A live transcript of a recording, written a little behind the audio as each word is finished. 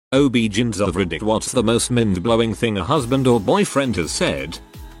OB-GYNs are ridiculous. What's the most mind-blowing thing a husband or boyfriend has said?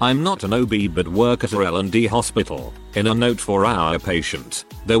 I'm not an OB but work at a L&D hospital. In a note for our patient,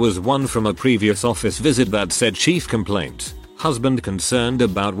 there was one from a previous office visit that said chief complaint. Husband concerned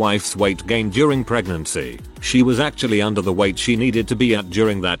about wife's weight gain during pregnancy. She was actually under the weight she needed to be at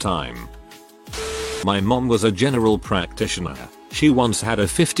during that time. My mom was a general practitioner. She once had a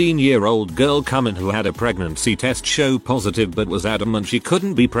 15-year-old girl come in who had a pregnancy test show positive but was adamant she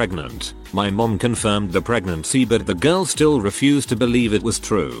couldn't be pregnant. My mom confirmed the pregnancy but the girl still refused to believe it was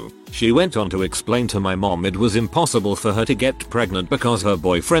true. She went on to explain to my mom it was impossible for her to get pregnant because her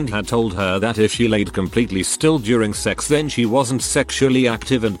boyfriend had told her that if she laid completely still during sex then she wasn't sexually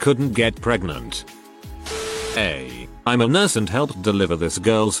active and couldn't get pregnant. I'm a nurse and helped deliver this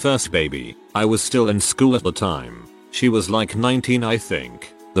girl's first baby. I was still in school at the time. She was like 19 I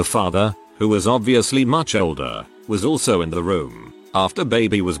think. The father, who was obviously much older, was also in the room. After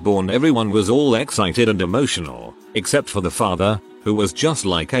baby was born everyone was all excited and emotional, except for the father, who was just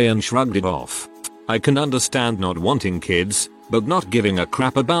like and shrugged it off. I can understand not wanting kids, but not giving a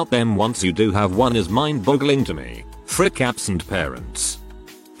crap about them once you do have one is mind-boggling to me. Frick absent parents.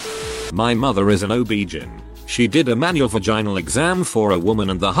 My mother is an OB-GYN. She did a manual vaginal exam for a woman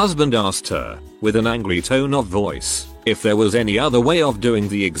and the husband asked her, with an angry tone of voice, if there was any other way of doing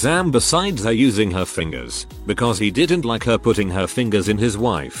the exam besides her using her fingers, because he didn't like her putting her fingers in his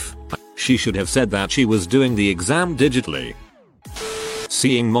wife. She should have said that she was doing the exam digitally.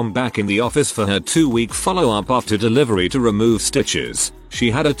 Seeing mom back in the office for her 2-week follow-up after delivery to remove stitches.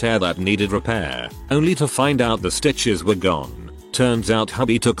 She had a tear that needed repair, only to find out the stitches were gone. Turns out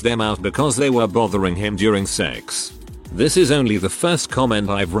hubby took them out because they were bothering him during sex. This is only the first comment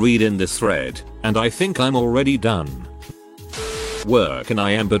I've read in this thread, and I think I'm already done. Work and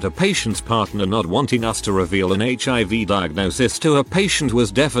I am but a patient's partner not wanting us to reveal an HIV diagnosis to a patient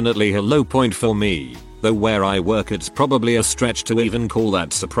was definitely a low point for me, though where I work it's probably a stretch to even call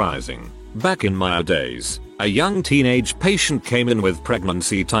that surprising. Back in my days, a young teenage patient came in with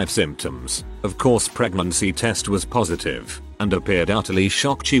pregnancy type symptoms. Of course pregnancy test was positive, and appeared utterly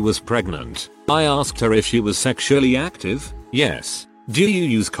shocked she was pregnant. I asked her if she was sexually active. Yes. Do you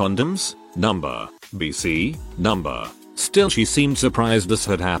use condoms? Number. BC. Number. Still she seemed surprised this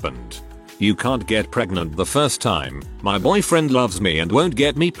had happened. You can't get pregnant the first time. My boyfriend loves me and won't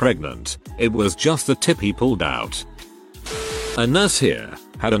get me pregnant. It was just the tip he pulled out. A nurse here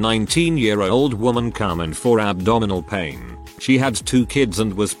had a 19-year-old woman come in for abdominal pain. She had 2 kids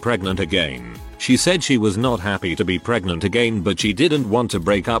and was pregnant again. She said she was not happy to be pregnant again but she didn't want to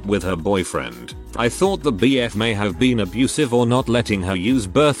break up with her boyfriend. I thought the BF may have been abusive or not letting her use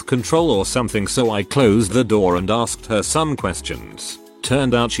birth control or something so I closed the door and asked her some questions.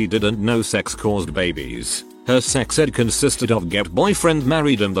 Turned out she didn't know sex caused babies. Her sex ed consisted of get boyfriend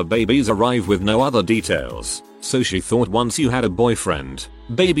married and the babies arrive with no other details. So she thought once you had a boyfriend,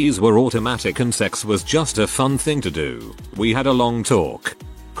 babies were automatic and sex was just a fun thing to do. We had a long talk.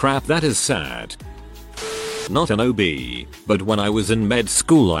 Crap, that is sad. Not an OB, but when I was in med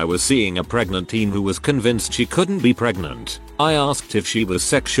school I was seeing a pregnant teen who was convinced she couldn't be pregnant. I asked if she was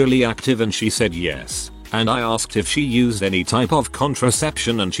sexually active and she said yes. And I asked if she used any type of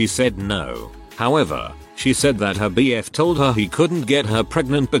contraception and she said no. However, she said that her BF told her he couldn't get her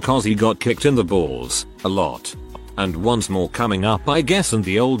pregnant because he got kicked in the balls a lot. And once more coming up I guess, and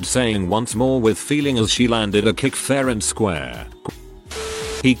the old saying once more with feeling as she landed a kick fair and square.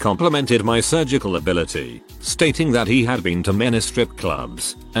 He complimented my surgical ability, stating that he had been to many strip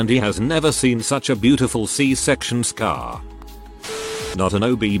clubs, and he has never seen such a beautiful C-section scar. Not an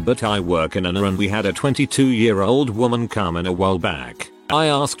OB but I work in an ER and we had a 22-year-old woman come in a while back. I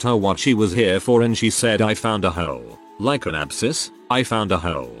asked her what she was here for and she said I found a hole. Like an abscess? I found a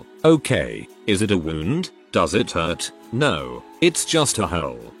hole. Okay, is it a wound? Does it hurt? No, it's just a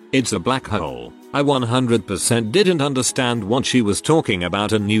hole. It's a black hole. I 100% didn't understand what she was talking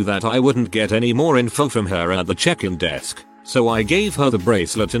about and knew that I wouldn't get any more info from her at the check-in desk. So I gave her the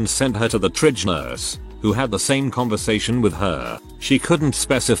bracelet and sent her to the triage nurse, who had the same conversation with her. She couldn't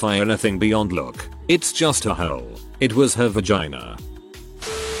specify anything beyond look. It's just a hole. It was her vagina.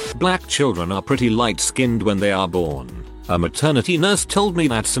 Black children are pretty light-skinned when they are born. A maternity nurse told me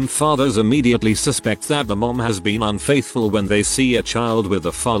that some fathers immediately suspect that the mom has been unfaithful when they see a child with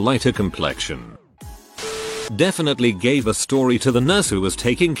a far lighter complexion. Definitely gave a story to the nurse who was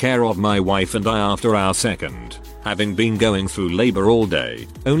taking care of my wife and I after our second. Having been going through labor all day,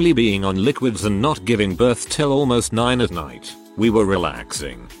 only being on liquids and not giving birth till almost 9 at night, we were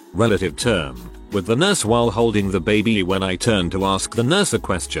relaxing, relative term, with the nurse while holding the baby. When I turned to ask the nurse a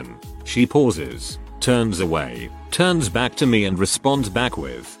question, she pauses, turns away, turns back to me and responds back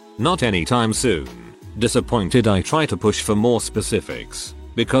with, Not anytime soon. Disappointed, I try to push for more specifics.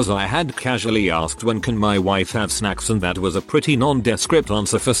 Because I had casually asked when can my wife have snacks, and that was a pretty nondescript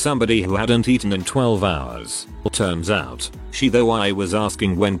answer for somebody who hadn't eaten in 12 hours. Turns out, though I was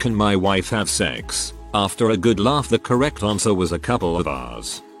asking when can my wife have sex. After a good laugh, the correct answer was a couple of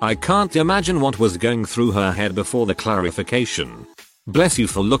hours. I can't imagine what was going through her head before the clarification. Bless you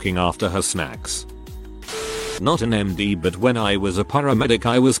for looking after her snacks. Not an MD, but when I was a paramedic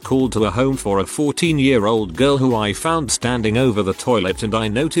I was called to a home for a 14-year-old girl who I found standing over the toilet, and I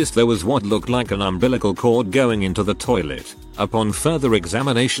noticed there was what looked like an umbilical cord going into the toilet. Upon further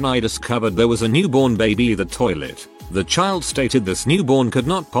examination I discovered there was a newborn baby in the toilet. The child stated this newborn could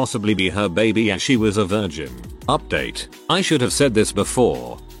not possibly be her baby as she was a virgin. Update: I should have said this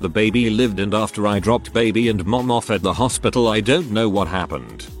before. The baby lived, and after I dropped baby and mom off at the hospital I don't know what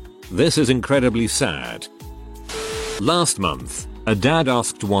happened. This is incredibly sad. Last month, a dad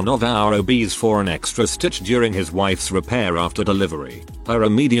asked one of our OBs for an extra stitch during his wife's repair after delivery. Her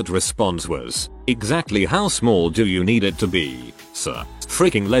immediate response was, "Exactly how small do you need it to be, sir?"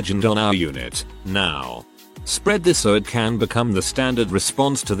 Freaking legend on our unit. Now, spread this so it can become the standard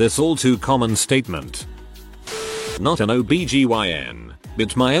response to this all too common statement. Not an OBGYN,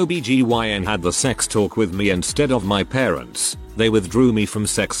 but my OBGYN had the sex talk with me instead of my parents. They withdrew me from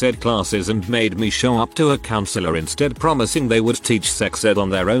sex ed classes and made me show up to a counselor instead, promising they would teach sex ed on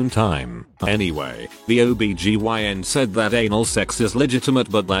their own time. Anyway, the OBGYN said that anal sex is legitimate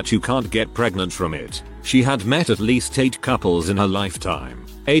but that you can't get pregnant from it. She had met at least 8 couples in her lifetime.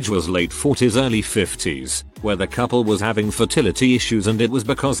 Age was late 40s, early 50s, where the couple was having fertility issues, and it was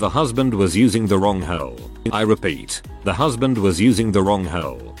because the husband was using the wrong hole. I repeat, the husband was using the wrong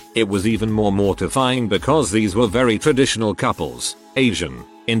hole. It was even more mortifying because these were very traditional couples, Asian,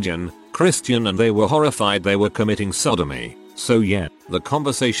 Indian, Christian, and they were horrified they were committing sodomy. So yeah, the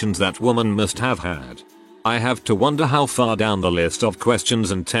conversations that woman must have had. I have to wonder how far down the list of questions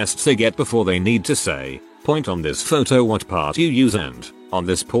and tests they get before they need to say, point on this photo what part you use, and, on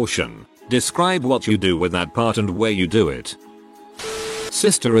this portion, describe what you do with that part and where you do it.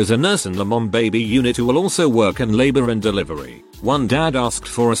 Sister is a nurse in the mom baby unit who will also work in labor and delivery. One dad asked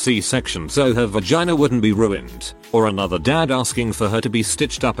for a C-section so her vagina wouldn't be ruined, or another dad asking for her to be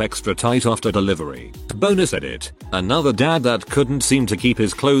stitched up extra tight after delivery. Bonus edit: another dad that couldn't seem to keep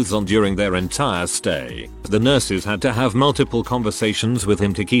his clothes on during their entire stay. The nurses had to have multiple conversations with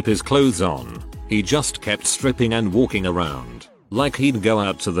him to keep his clothes on. He just kept stripping and walking around, like he'd go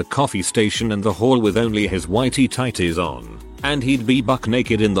out to the coffee station in the hall with only his whitey tighties on, and he'd be buck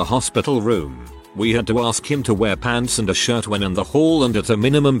naked in the hospital room. We had to ask him to wear pants and a shirt when in the hall, and at a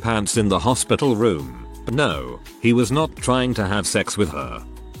minimum pants in the hospital room. But no, he was not trying to have sex with her.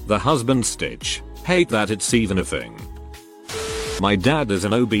 The husband stitch. Hate that it's even a thing. My dad is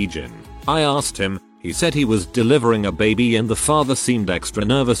an OB-GYN. I asked him, he said he was delivering a baby and the father seemed extra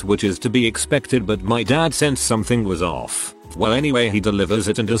nervous, which is to be expected, but my dad sensed something was off. Well, anyway, he delivers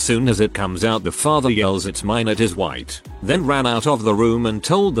it, and as soon as it comes out the father yells, "It's mine, it is white," then ran out of the room and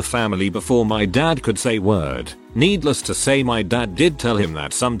told the family before my dad could say word. Needless to say, my dad did tell him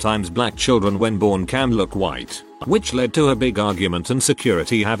that sometimes black children when born can look white, which led to a big argument and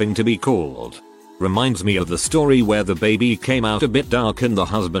security having to be called. Reminds me of the story where the baby came out a bit dark and the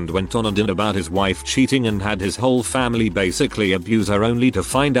husband went on and in about his wife cheating and had his whole family basically abuse her, only to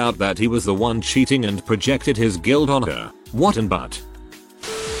find out that he was the one cheating and projected his guilt on her. What and but.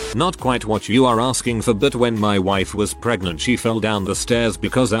 Not quite what you are asking for, but when my wife was pregnant she fell down the stairs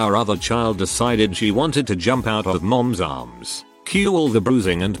because our other child decided she wanted to jump out of mom's arms. Cue all the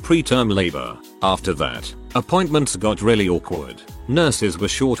bruising and preterm labor. After that, appointments got really awkward. Nurses were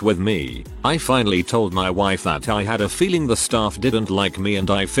short with me. I finally told my wife that I had a feeling the staff didn't like me and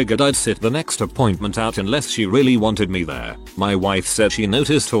I figured I'd sit the next appointment out unless she really wanted me there. My wife said she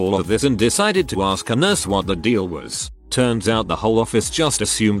noticed all of this and decided to ask a nurse what the deal was. Turns out the whole office just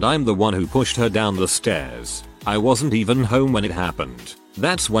assumed I'm the one who pushed her down the stairs. I wasn't even home when it happened.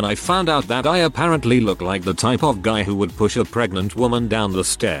 That's when I found out that I apparently look like the type of guy who would push a pregnant woman down the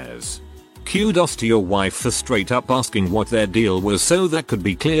stairs. Kudos to your wife for straight up asking what their deal was so that could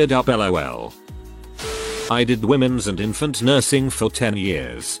be cleared up, lol. I did women's and infant nursing for 10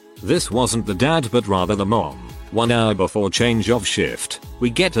 years. This wasn't the dad but rather the mom. 1 hour before change of shift, we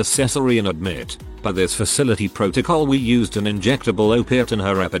get a cesarean admit. By this facility protocol we used an injectable opiate in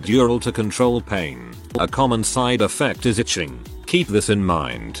her epidural to control pain. A common side effect is itching. Keep this in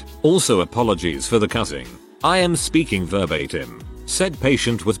mind. Also, apologies for the cussing. I am speaking verbatim. Said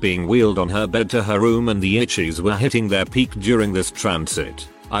patient was being wheeled on her bed to her room and the itchies were hitting their peak during this transit.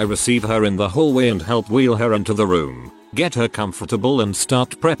 I receive her in the hallway and help wheel her into the room. get her comfortable and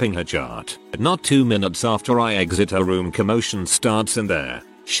start prepping her chart. Not 2 minutes after I exit her room, commotion starts in there.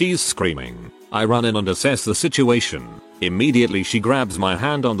 She's screaming. I run in and assess the situation. Immediately she grabs my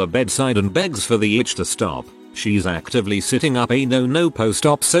hand on the bedside and begs for the itch to stop. She's actively sitting up a no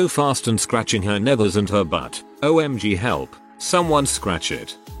post-op so fast and scratching her nethers and her butt. OMG, help. Someone scratch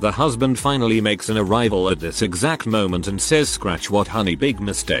it. The husband finally makes an arrival at this exact moment and says, "Scratch what, honey? Big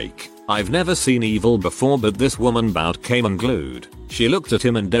mistake." I've never seen evil before, but this woman about came unglued. She looked at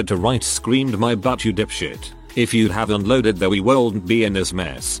him and dead to rights screamed, "My butt, you dipshit. If you'd have unloaded there we wouldn't be in this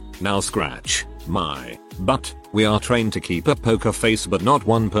mess. Now scratch my butt." We are trained to keep a poker face, but not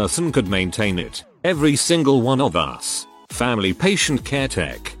one person could maintain it. Every single one of us. Family, patient, care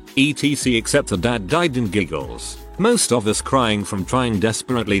tech, etc, except the dad died in giggles. Most of us crying from trying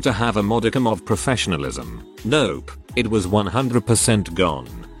desperately to have a modicum of professionalism. Nope, it was 100% gone.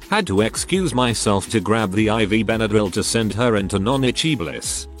 Had to excuse myself to grab the IV Benadryl to send her into non-itchy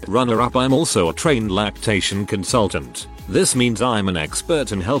bliss. Runner up, I'm also a trained lactation consultant. This means I'm an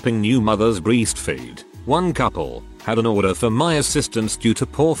expert in helping new mothers breastfeed. One couple had an order for my assistance due to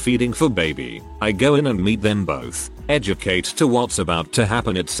poor feeding for baby. I go in and meet them both, educate to what's about to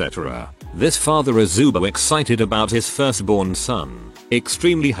happen, etc. This father is uber excited about his firstborn son.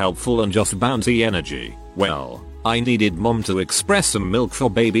 Extremely helpful and just bouncy energy. Well, I needed mom to express some milk for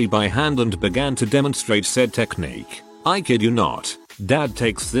baby by hand and began to demonstrate said technique. I kid you not. Dad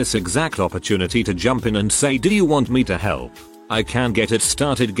takes this exact opportunity to jump in and say, "Do you want me to help? I can get it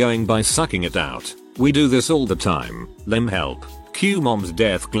started going by sucking it out. We do this all the time. Lem help." Cue mom's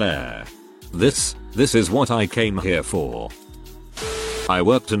death glare. This is what I came here for. I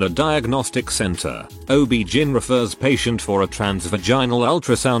worked in a diagnostic center. OB-GYN refers patient for a transvaginal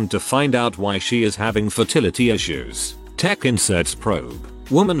ultrasound to find out why she is having fertility issues. Tech inserts probe.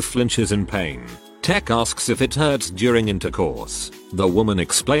 Woman flinches in pain. Tech asks if it hurts during intercourse. The woman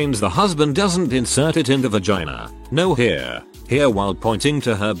explains the husband doesn't insert it in the vagina. No, here while pointing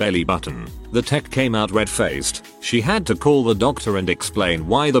to her belly button. The tech came out red-faced. She had to call the doctor and explain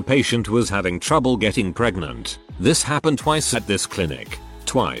why the patient was having trouble getting pregnant. This happened twice at this clinic.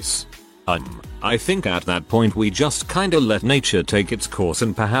 Twice. I think at that point we just kinda let nature take its course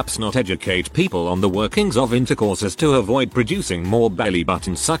and perhaps not educate people on the workings of intercourses to avoid producing more belly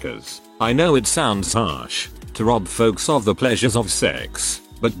button suckers. I know it sounds harsh to rob folks of the pleasures of sex,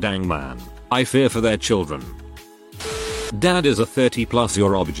 but dang man, I fear for their children. Dad is a 30+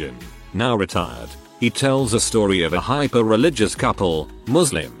 year OB-GYN, now retired. He tells a story of a hyper-religious couple,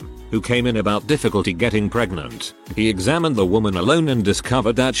 Muslim, who came in about difficulty getting pregnant. He examined the woman alone and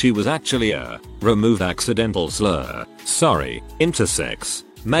discovered that she was actually a removed accidental slur. Sorry, intersex,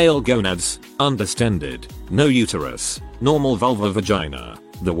 male gonads, understanded, no uterus, normal vulva vagina.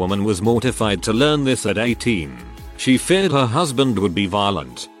 The woman was mortified to learn this at 18. She feared her husband would be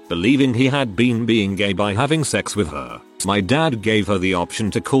violent, believing he had been being gay by having sex with her. My dad gave her the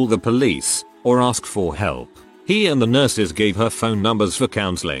option to call the police or ask for help. He and the nurses gave her phone numbers for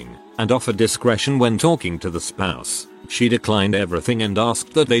counseling and offered discretion when talking to the spouse. She declined everything and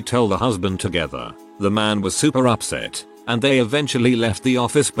asked that they tell the husband together. The man was super upset, and they eventually left the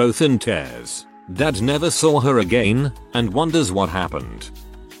office both in tears. Dad never saw her again and wonders what happened.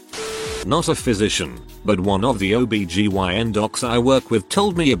 Not a physician, but one of the OB-GYN docs I work with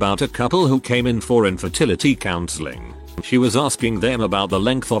told me about a couple who came in for infertility counseling. She was asking them about the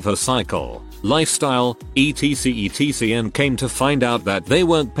length of her cycle, lifestyle, etc and came to find out that they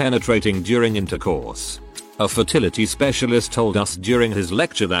weren't penetrating during intercourse. A fertility specialist told us during his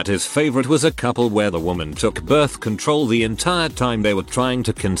lecture that his favorite was a couple where the woman took birth control the entire time they were trying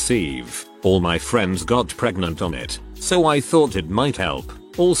to conceive. All my friends got pregnant on it, so I thought it might help.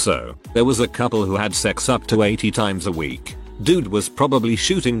 Also, there was a couple who had sex up to 80 times a week. Dude was probably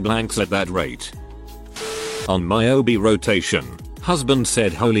shooting blanks at that rate. On my OB rotation, husband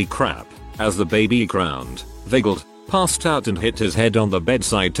said holy crap as the baby ground, wiggled, passed out and hit his head on the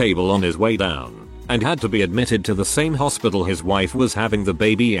bedside table on his way down, and had to be admitted to the same hospital his wife was having the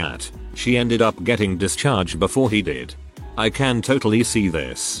baby at. She ended up getting discharged before he did. I can totally see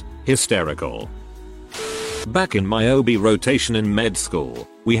this. Hysterical. Back in my OB rotation in med school,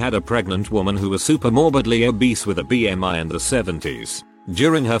 we had a pregnant woman who was super morbidly obese with a BMI in the 70s.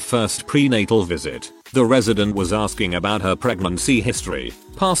 During her first prenatal visit, the resident was asking about her pregnancy history,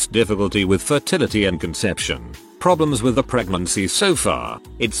 past difficulty with fertility and conception, problems with the pregnancy so far,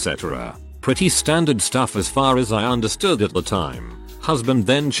 etc. Pretty standard stuff as far as I understood at the time. Husband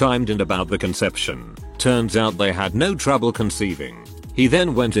then chimed in about the conception. Turns out they had no trouble conceiving. He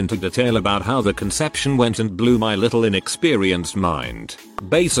then went into detail about how the conception went and blew my little inexperienced mind.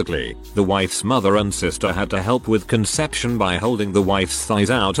 Basically, the wife's mother and sister had to help with conception by holding the wife's thighs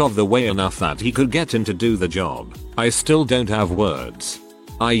out of the way enough that he could get in to do the job. I still don't have words.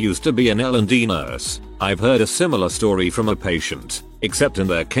 I used to be an L&D nurse. I've heard a similar story from a patient, except in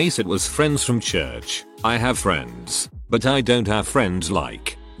their case it was friends from church. I have friends, but I don't have friends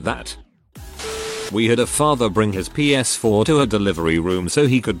like that. We had a father bring his PS4 to a delivery room so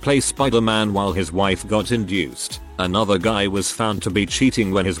he could play Spider-Man while his wife got induced. Another guy was found to be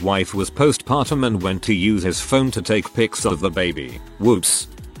cheating when his wife was postpartum and went to use his phone to take pics of the baby. Whoops.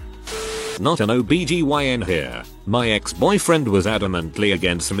 Not an OBGYN here. My ex-boyfriend was adamantly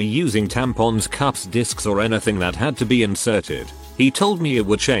against me using tampons, cups, discs or anything that had to be inserted. He told me it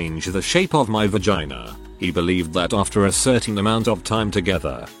would change the shape of my vagina. He believed that after a certain amount of time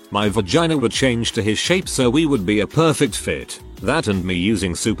together, my vagina would change to his shape so we would be a perfect fit. That and me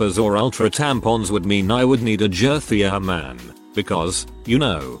using supers or ultra tampons would mean I would need a girthier man. Because, you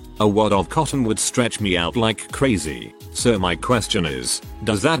know, a wad of cotton would stretch me out like crazy. So my question is,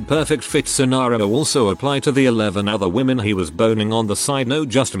 does that perfect fit scenario also apply to the 11 other women he was boning on the side? No,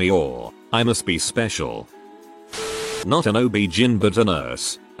 just me, or I must be special. Not an OB-GYN but a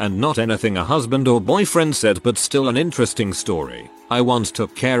nurse. And not anything a husband or boyfriend said, but still an interesting story. I once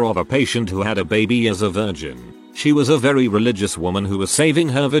took care of a patient who had a baby as a virgin. She was a very religious woman who was saving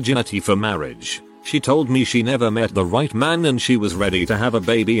her virginity for marriage. She told me she never met the right man and she was ready to have a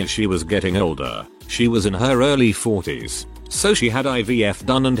baby as she was getting older. She was in her early 40s. So she had IVF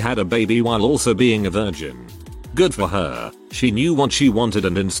done and had a baby while also being a virgin. Good for her. She knew what she wanted,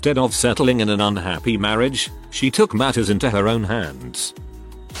 and instead of settling in an unhappy marriage, she took matters into her own hands.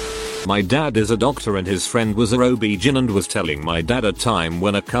 My dad is a doctor and his friend was a OB-GYN and was telling my dad a time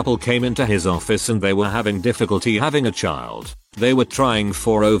when a couple came into his office and they were having difficulty having a child. They were trying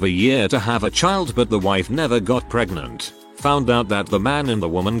for over a year to have a child but the wife never got pregnant. Found out that the man and the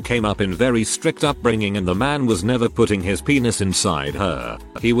woman came up in very strict upbringing and the man was never putting his penis inside her.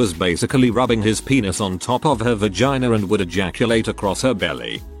 He was basically rubbing his penis on top of her vagina and would ejaculate across her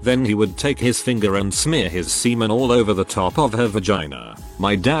belly. Then he would take his finger and smear his semen all over the top of her vagina.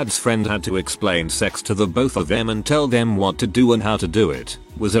 My dad's friend had to explain sex to the both of them and tell them what to do and how to do it.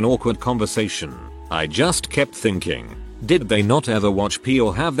 Was an awkward conversation. I just kept thinking, did they not ever watch P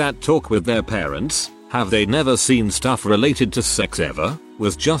or have that talk with their parents? Have they never seen stuff related to sex ever?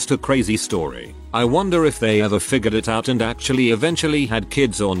 Was just a crazy story. I wonder if they ever figured it out and actually eventually had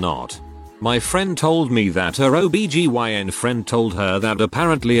kids or not. My friend told me that her OBGYN friend told her that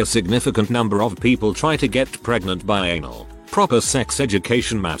apparently a significant number of people try to get pregnant by anal. Proper sex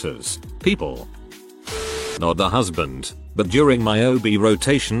education matters. People. Not the husband. But during my OB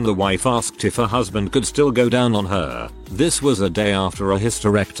rotation the wife asked if her husband could still go down on her. This was a day after a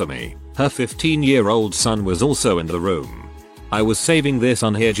hysterectomy. Her 15-year-old son was also in the room. I was saving this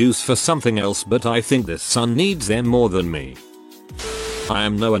on hair juice for something else, but I think this son needs them more than me. I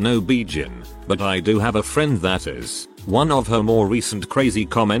am no OB-GYN, but I do have a friend that is. One of her more recent crazy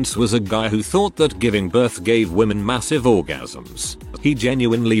comments was a guy who thought that giving birth gave women massive orgasms. He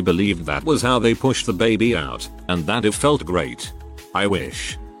genuinely believed that was how they pushed the baby out, and that it felt great. I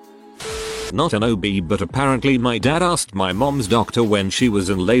wish. Not an OB, but apparently my dad asked my mom's doctor when she was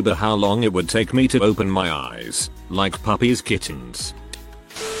in labor how long it would take me to open my eyes. Like puppies, kittens.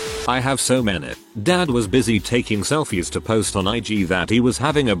 I have so many. Dad was busy taking selfies to post on IG that he was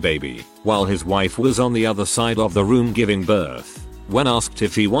having a baby, while his wife was on the other side of the room giving birth. When asked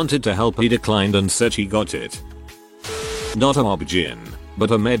if he wanted to help, he declined and said he got it. Not a OB-GYN,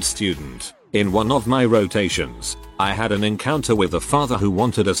 but a med student. In one of my rotations, I had an encounter with a father who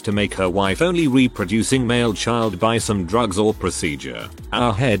wanted us to make her wife only reproducing male child by some drugs or procedure.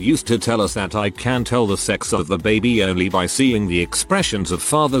 Our head used to tell us that I can tell the sex of the baby only by seeing the expressions of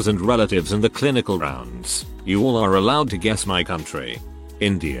fathers and relatives in the clinical rounds. You all are allowed to guess my country.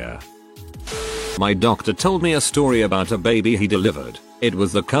 India. My doctor told me a story about a baby he delivered. It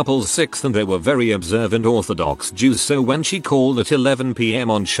was the couple's 6th and they were very observant Orthodox Jews, so when she called at 11 PM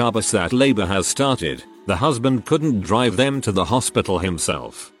on Shabbos that labor has started, the husband couldn't drive them to the hospital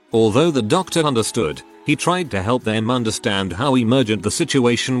himself. Although the doctor understood, he tried to help them understand how emergent the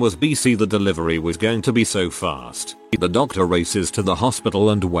situation was. BC the delivery was going to be so fast. The doctor races to the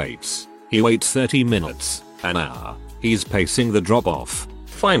hospital and waits. He waits 30 minutes, an hour. He's pacing the drop off.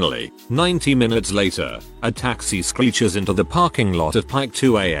 Finally, 90 minutes later, a taxi screeches into the parking lot at Pike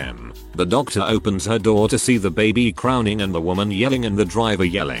 2 AM. The doctor opens her door to see the baby crowning and the woman yelling and the driver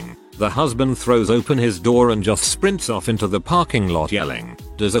yelling. The husband throws open his door and just sprints off into the parking lot yelling,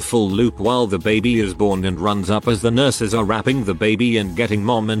 does a full loop while the baby is born and runs up as the nurses are wrapping the baby and getting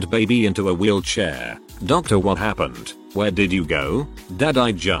mom and baby into a wheelchair. Doctor, what happened? Where did you go? Dad,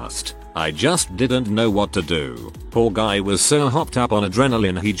 I just didn't know what to do. Poor guy was so hopped up on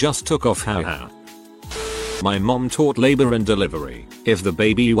adrenaline he just took off, haha. My mom taught labor and delivery. If the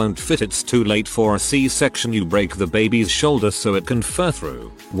baby won't fit, it's too late for a C-section. You break the baby's shoulder so it can fur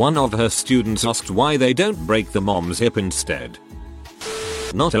through. One of her students asked why they don't break the mom's hip instead.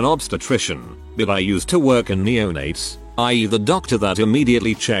 Not an obstetrician, but I used to work in neonates, i.e. the doctor that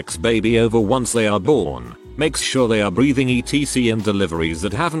immediately checks baby over once they are born, makes sure they are breathing etc, and deliveries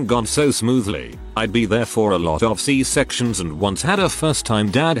that haven't gone so smoothly. I'd be there for a lot of C-sections and once had a first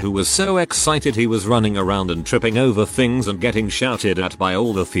time dad who was so excited he was running around and tripping over things and getting shouted at by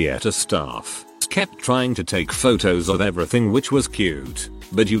all the theater staff. Kept trying to take photos of everything, which was cute.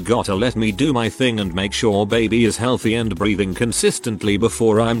 But you gotta let me do my thing and make sure baby is healthy and breathing consistently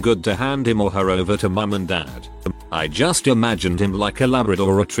before I'm good to hand him or her over to mum and dad. I just imagined him like a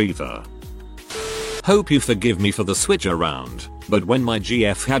Labrador retriever. Hope you forgive me for the switch around, but when my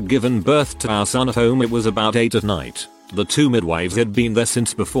GF had given birth to our son at home, it was about 8 at night. The two midwives had been there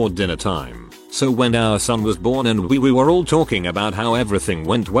since before dinner time. So when our son was born and we were all talking about how everything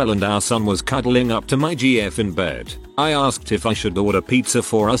went well and our son was cuddling up to my GF in bed, I asked if I should order pizza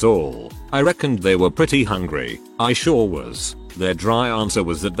for us all. I reckoned they were pretty hungry. I sure was. Their dry answer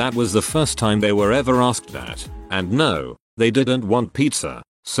was that was the first time they were ever asked that. And no, they didn't want pizza.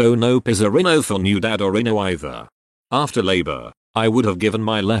 So no pizzerino for new dad or Rino either. After labor, I would have given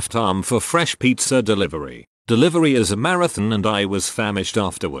my left arm for fresh pizza delivery. Delivery is a marathon and I was famished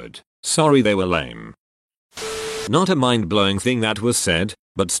afterward. Sorry they were lame. Not a mind-blowing thing that was said,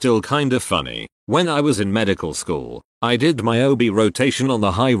 but still kinda funny. When I was in medical school, I did my OB rotation on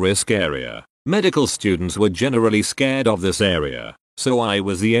the high-risk area. Medical students were generally scared of this area, so I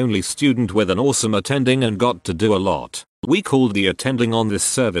was the only student with an awesome attending and got to do a lot. We called the attending on this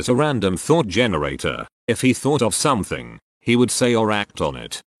service a random thought generator. If he thought of something, he would say or act on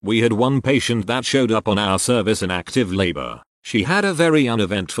it. We had one patient that showed up on our service in active labor. She had a very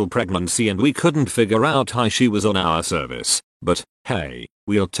uneventful pregnancy and we couldn't figure out how she was on our service. But, hey,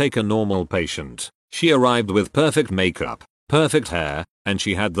 we'll take a normal patient. She arrived with perfect makeup, perfect hair, and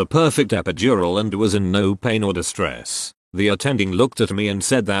she had the perfect epidural and was in no pain or distress. The attending looked at me and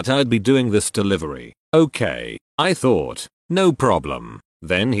said that I'd be doing this delivery. Okay, I thought, no problem.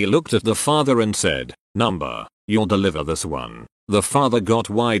 Then he looked at the father and said, "Number, you'll deliver this one." The father got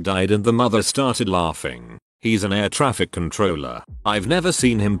wide-eyed and the mother started laughing. He's an air traffic controller. I've never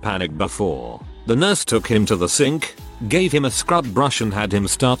seen him panic before. The nurse took him to the sink, gave him a scrub brush and had him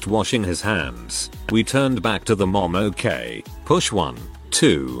start washing his hands. We turned back to the mom. Okay, push 1,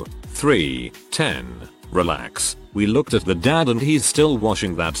 2, 3, 10. Relax. We looked at the dad and he's still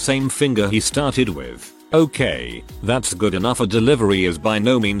washing that same finger he started with. Okay, that's good enough. A delivery is by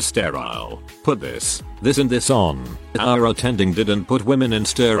no means sterile. Put this and this on. Our attending didn't put women in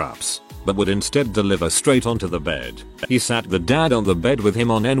stirrups, but would instead deliver straight onto the bed. He sat the dad on the bed with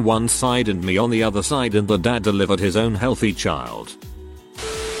him on one side and me on the other side, and the dad delivered his own healthy child.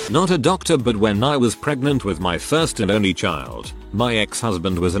 Not a doctor, but when I was pregnant with my first and only child, my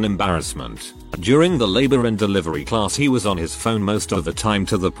ex-husband was an embarrassment. During the labor and delivery class he was on his phone most of the time,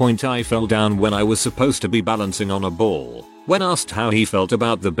 to the point I fell down when I was supposed to be balancing on a ball. When asked how he felt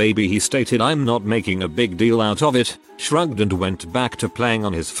about the baby, he stated, "I'm not making a big deal out of it," shrugged and went back to playing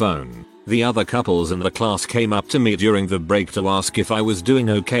on his phone. The other couples in the class came up to me during the break to ask if I was doing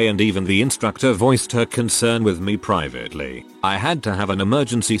okay, and even the instructor voiced her concern with me privately. I had to have an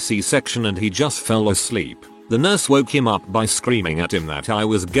emergency C-section and he just fell asleep. The nurse woke him up by screaming at him that I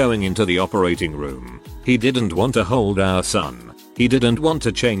was going into the operating room. He didn't want to hold our son. He didn't want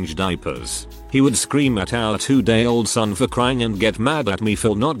to change diapers. He would scream at our 2-day-old son for crying and get mad at me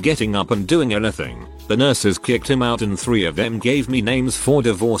for not getting up and doing anything. The nurses kicked him out and 3 of them gave me names for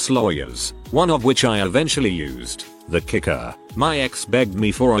divorce lawyers, one of which I eventually used. The kicker: my ex begged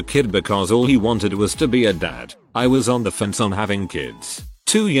me for a kid because all he wanted was to be a dad. I was on the fence on having kids.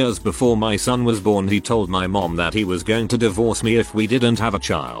 2 years before my son was born, he told my mom that he was going to divorce me if we didn't have a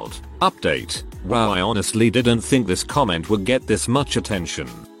child. Update: wow, I honestly didn't think this comment would get this much attention.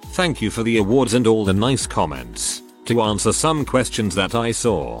 Thank you for the awards and all the nice comments. To answer some questions that I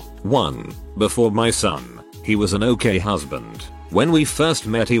saw. 1. Before my son, he was an okay husband. When we first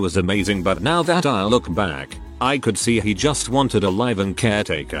met he was amazing, but now that I look back, I could see he just wanted a live-in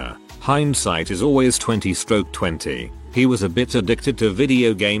caretaker. Hindsight is always 20/20. He was a bit addicted to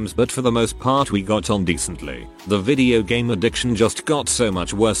video games, but for the most part we got on decently. The video game addiction just got so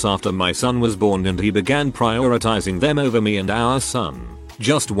much worse after my son was born and he began prioritizing them over me and our son.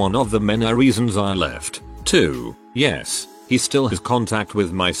 Just one of the many reasons I left. 2. Yes, he still has contact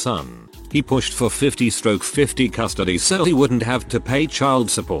with my son. He pushed for 50/50 custody so he wouldn't have to pay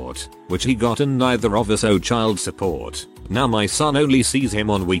child support, which he got and neither of us owe child support. Now my son only sees him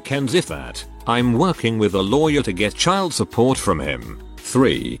on weekends if that. I'm working with a lawyer to get child support from him.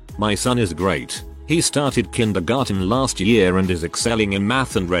 3. My son is great. He started kindergarten last year and is excelling in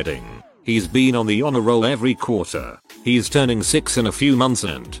math and reading. He's been on the honor roll every quarter. He's turning 6 in a few months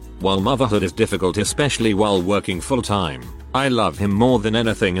and, while motherhood is difficult especially while working full time, I love him more than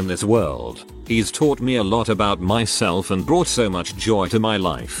anything in this world. He's taught me a lot about myself and brought so much joy to my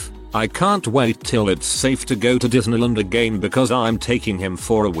life. I can't wait till it's safe to go to Disneyland again because I'm taking him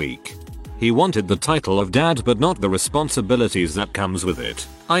for a week. He wanted the title of dad but not the responsibilities that comes with it.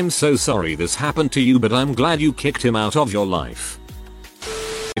 I'm so sorry this happened to you, but I'm glad you kicked him out of your life.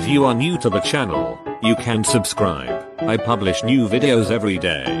 If you are new to the channel, you can subscribe. I publish new videos every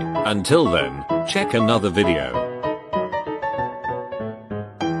day. Until then, check another video.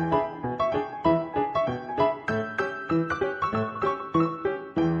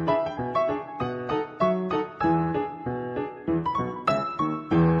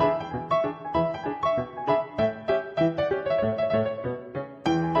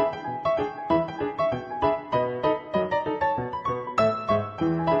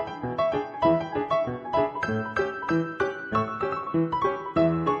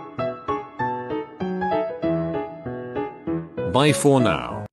 Bye for now.